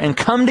prayer and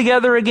come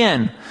together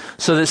again,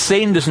 so that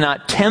Satan does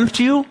not tempt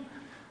you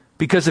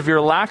because of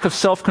your lack of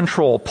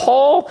self-control.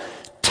 Paul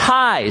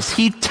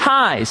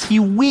he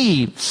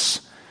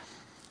weaves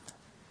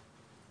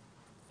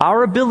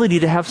our ability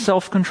to have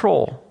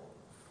self-control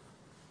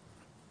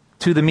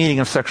to the meeting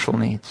of sexual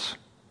needs.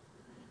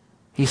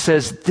 He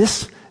says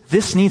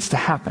this needs to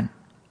happen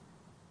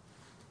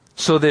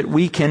so that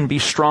we can be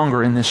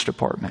stronger in this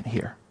department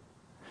here.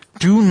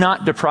 Do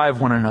not deprive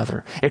one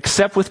another,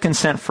 except with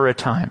consent for a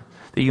time,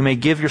 that you may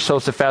give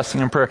yourselves to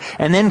fasting and prayer,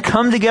 and then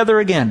come together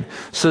again,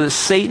 so that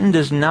Satan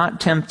does not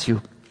tempt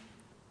you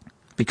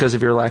because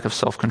of your lack of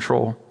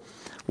self-control.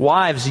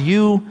 Wives,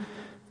 you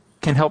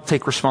can help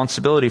take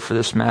responsibility for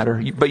this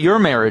matter. But your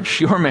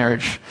marriage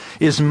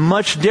is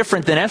much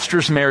different than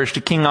Esther's marriage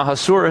to King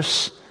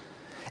Ahasuerus.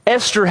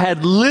 Esther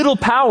had little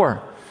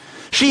power.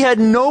 She had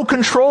no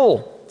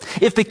control.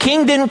 If the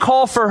king didn't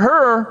call for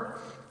her,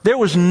 there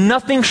was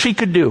nothing she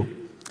could do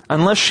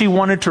unless she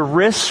wanted to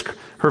risk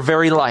her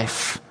very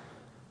life,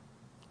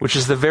 which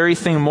is the very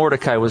thing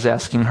Mordecai was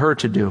asking her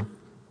to do.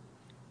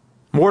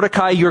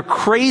 Mordecai, you're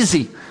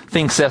crazy,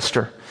 thinks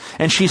Esther.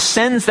 And she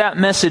sends that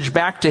message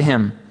back to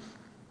him.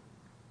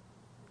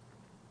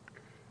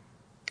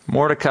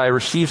 Mordecai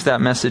receives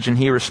that message and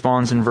he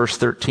responds in verse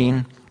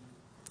 13.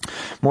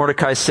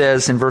 Mordecai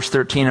says in verse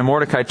 13, and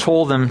Mordecai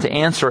told them to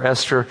answer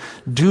Esther,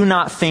 do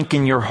not think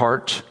in your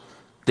heart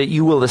that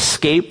you will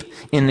escape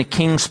in the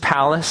king's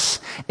palace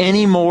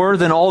any more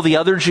than all the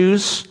other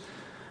Jews.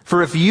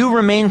 For if you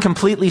remain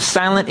completely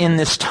silent in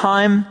this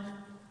time,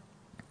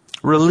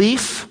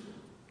 relief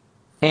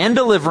and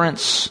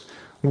deliverance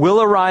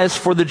will arise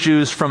for the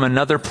Jews from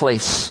another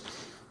place.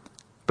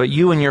 But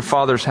you and your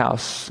father's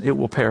house, it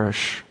will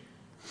perish.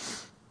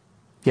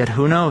 Yet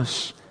who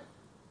knows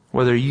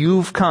whether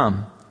you've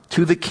come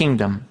to the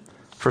kingdom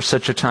for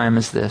such a time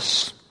as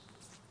this.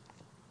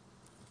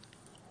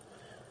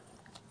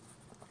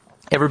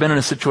 Ever been in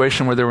a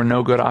situation where there were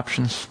no good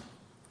options?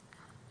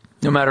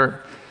 No matter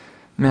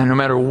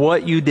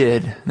what you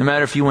did, no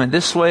matter if you went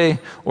this way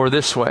or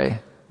this way,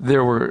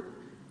 there were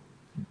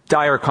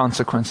dire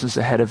consequences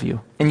ahead of you.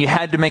 And you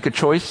had to make a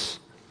choice.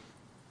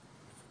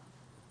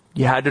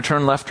 You had to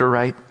turn left or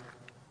right.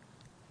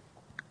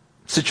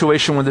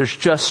 Situation where there's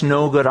just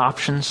no good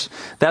options.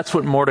 That's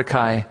what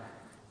Mordecai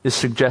is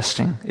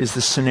suggesting is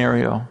the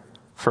scenario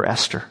for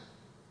Esther.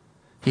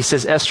 He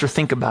says, Esther,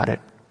 think about it.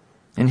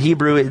 In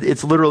Hebrew,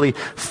 it's literally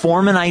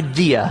form an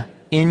idea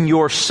in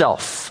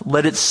yourself.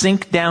 Let it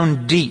sink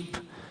down deep.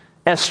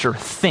 Esther,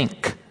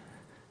 think.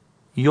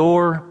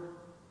 You're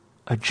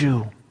a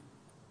Jew.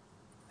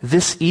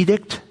 This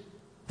edict,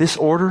 this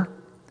order,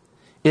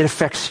 it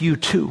affects you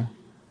too.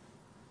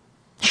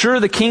 Sure,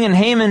 the king and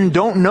Haman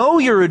don't know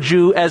you're a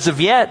Jew as of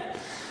yet,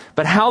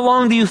 but how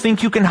long do you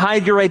think you can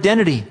hide your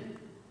identity?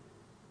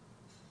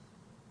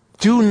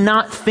 Do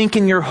not think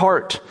in your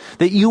heart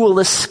that you will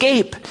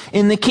escape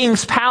in the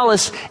king's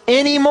palace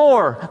any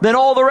more than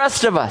all the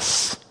rest of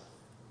us.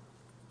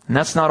 And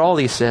that's not all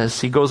he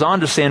says. He goes on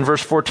to say in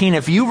verse 14,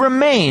 if you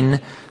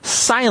remain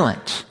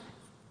silent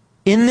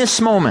in this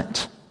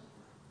moment,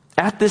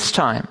 at this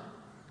time,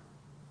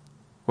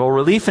 well,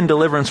 relief and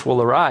deliverance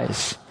will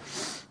arise.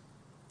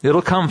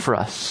 It'll come for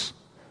us,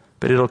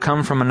 but it'll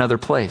come from another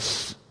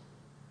place.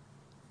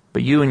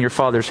 But you and your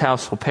father's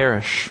house will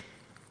perish.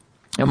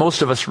 And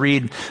most of us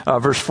read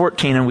verse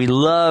 14 and we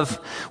love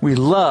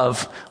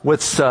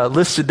what's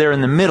listed there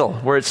in the middle,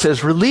 where it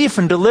says, relief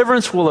and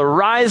deliverance will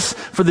arise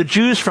for the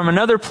Jews from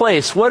another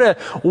place. What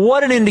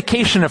an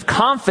indication of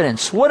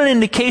confidence. What an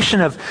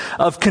indication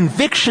of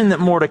conviction that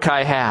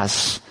Mordecai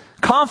has.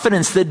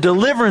 Confidence that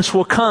deliverance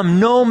will come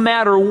no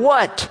matter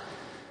what.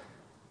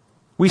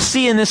 We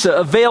see in this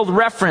a veiled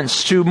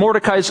reference to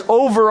Mordecai's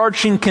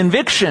overarching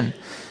conviction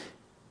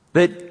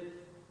that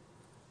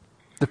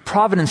the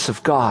providence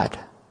of God,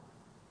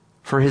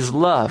 for his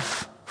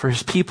love, for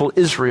his people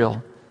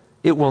Israel,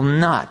 it will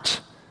not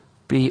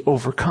be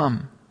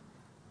overcome.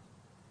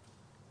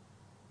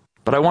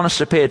 But I want us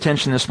to pay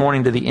attention this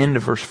morning to the end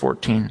of verse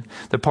 14,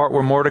 the part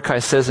where Mordecai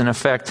says, in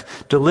effect,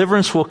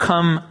 deliverance will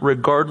come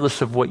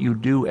regardless of what you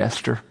do,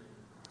 Esther.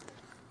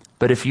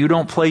 But if you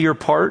don't play your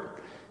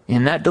part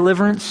in that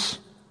deliverance,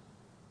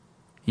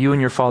 you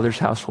and your father's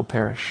house will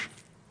perish.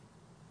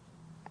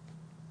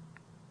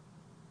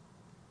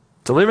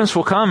 Deliverance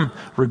will come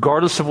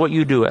regardless of what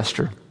you do,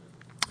 Esther.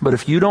 But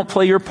if you don't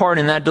play your part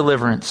in that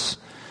deliverance,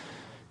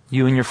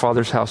 you and your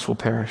father's house will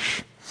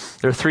perish.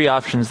 There are three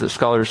options that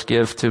scholars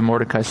give to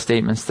Mordecai's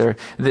statements there.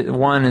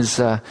 One is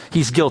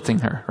he's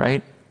guilting her,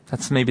 right?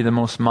 That's maybe the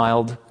most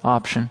mild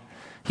option.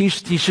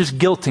 He's just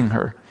guilting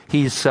her.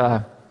 He's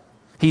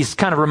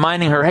kind of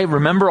reminding her, hey,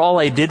 remember all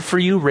I did for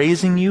you,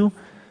 raising you?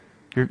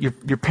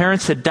 Your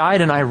parents had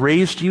died and I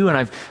raised you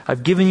and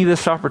I've given you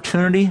this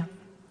opportunity.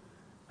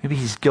 Maybe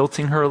he's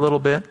guilting her a little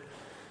bit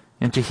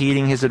into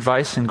heeding his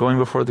advice and going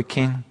before the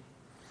king.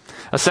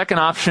 A second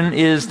option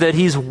is that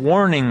he's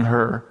warning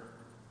her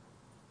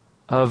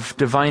of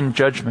divine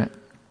judgment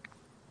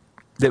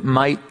that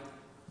might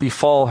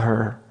befall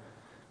her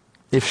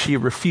if she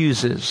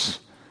refuses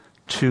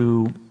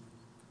to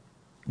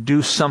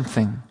do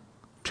something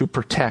to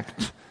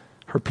protect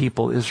her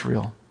people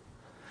Israel.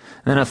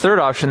 And then a third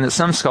option that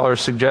some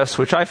scholars suggest,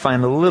 which I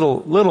find a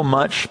little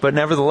much, but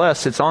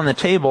nevertheless it's on the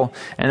table,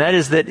 and that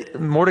is that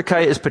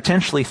Mordecai is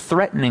potentially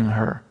threatening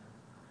her.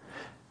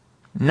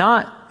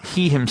 Not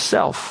he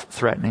himself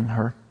threatening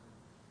her,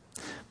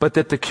 but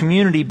that the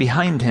community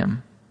behind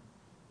him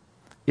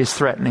is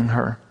threatening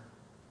her.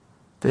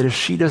 That if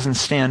she doesn't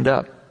stand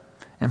up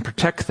and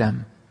protect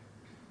them,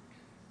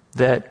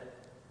 that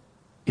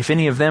if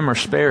any of them are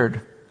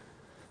spared,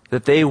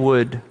 that they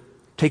would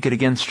take it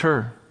against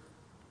her.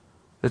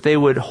 That they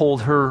would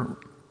hold her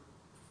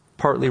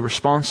partly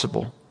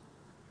responsible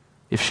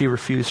if she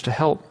refused to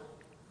help.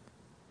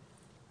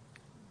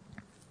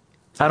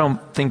 I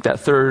don't think that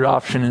third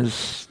option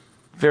is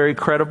very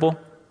credible,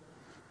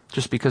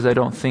 just because I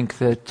don't think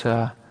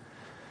that,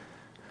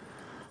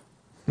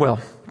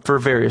 for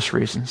various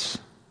reasons.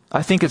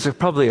 I think it's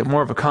probably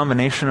more of a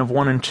combination of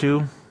one and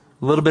two.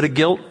 A little bit of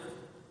guilt,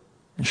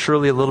 and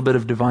surely a little bit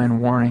of divine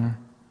warning.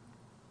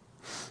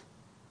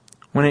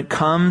 When it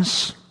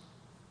comes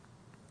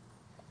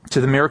to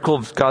the miracle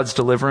of God's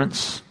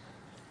deliverance,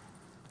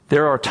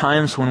 there are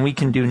times when we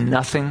can do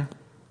nothing,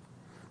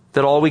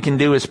 that all we can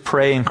do is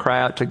pray and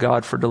cry out to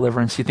God for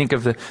deliverance. You think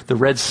of the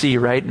Red Sea,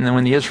 right? And then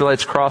when the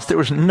Israelites crossed, there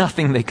was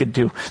nothing they could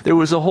do. There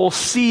was a whole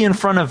sea in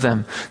front of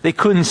them. They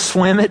couldn't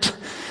swim it.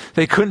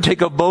 They couldn't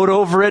take a boat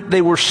over it.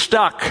 They were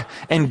stuck,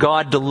 and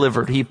God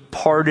delivered. He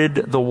parted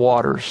the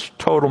waters.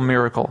 Total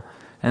miracle.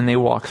 And they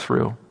walked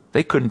through.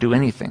 They couldn't do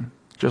anything.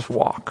 Just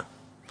walk.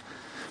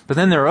 But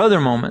then there are other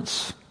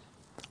moments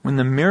when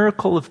the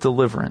miracle of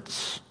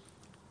deliverance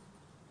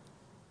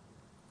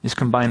is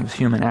combined with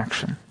human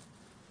action.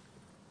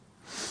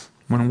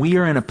 When we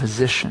are in a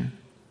position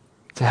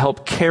to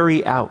help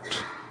carry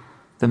out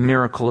the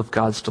miracle of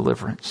God's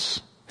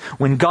deliverance.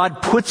 When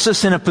God puts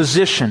us in a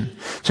position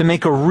to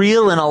make a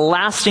real and a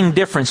lasting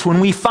difference. When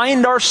we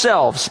find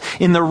ourselves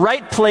in the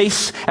right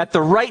place at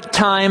the right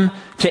time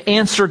to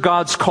answer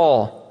God's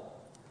call.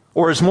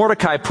 Or as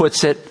Mordecai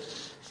puts it,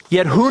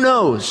 yet who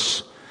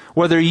knows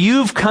whether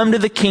you've come to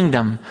the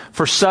kingdom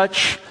for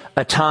such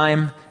a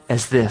time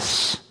as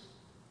this.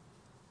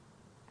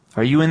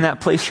 Are you in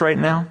that place right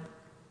now?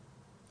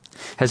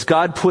 Has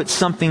God put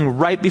something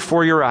right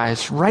before your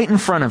eyes, right in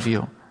front of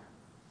you?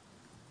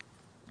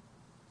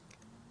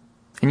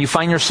 And you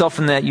find yourself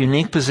in that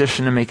unique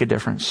position to make a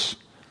difference.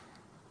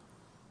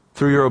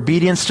 Through your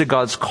obedience to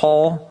God's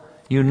call,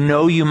 you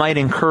know you might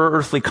incur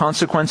earthly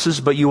consequences,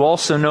 but you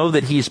also know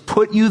that He's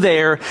put you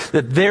there,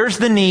 that there's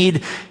the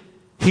need.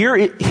 Here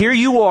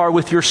you are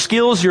with your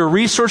skills, your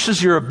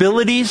resources, your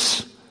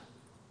abilities.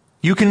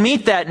 You can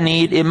meet that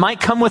need. It might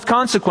come with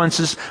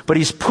consequences, but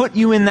He's put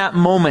you in that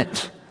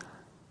moment.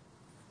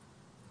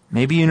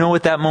 Maybe you know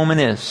what that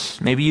moment is.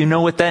 Maybe you know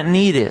what that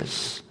need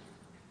is.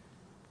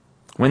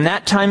 When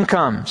that time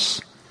comes,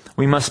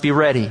 we must be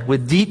ready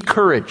with deep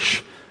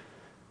courage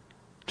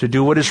to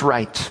do what is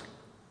right,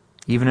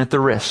 even at the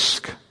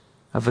risk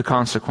of the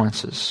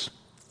consequences.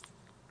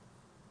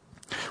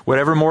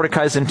 Whatever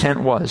Mordecai's intent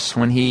was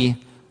when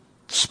he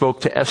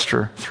spoke to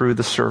Esther through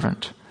the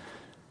servant,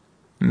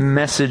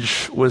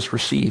 message was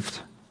received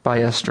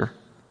by Esther.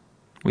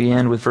 We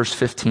end with verse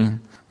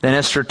 15. Then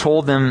Esther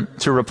told them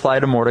to reply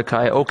to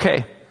Mordecai,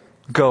 okay,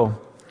 go.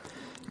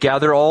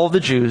 gather all the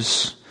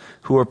Jews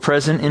who are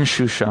present in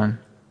Shushan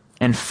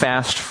and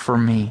fast for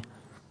me.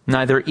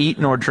 Neither eat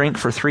nor drink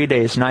for 3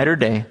 days, night or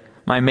day.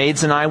 My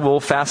maids and I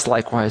will fast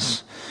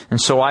likewise. And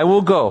so I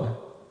will go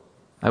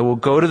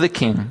to the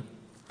king,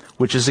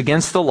 which is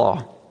against the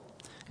law.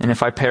 And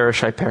if I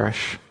perish, I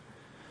perish.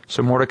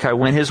 So Mordecai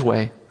went his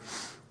way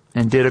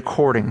and did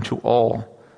according to all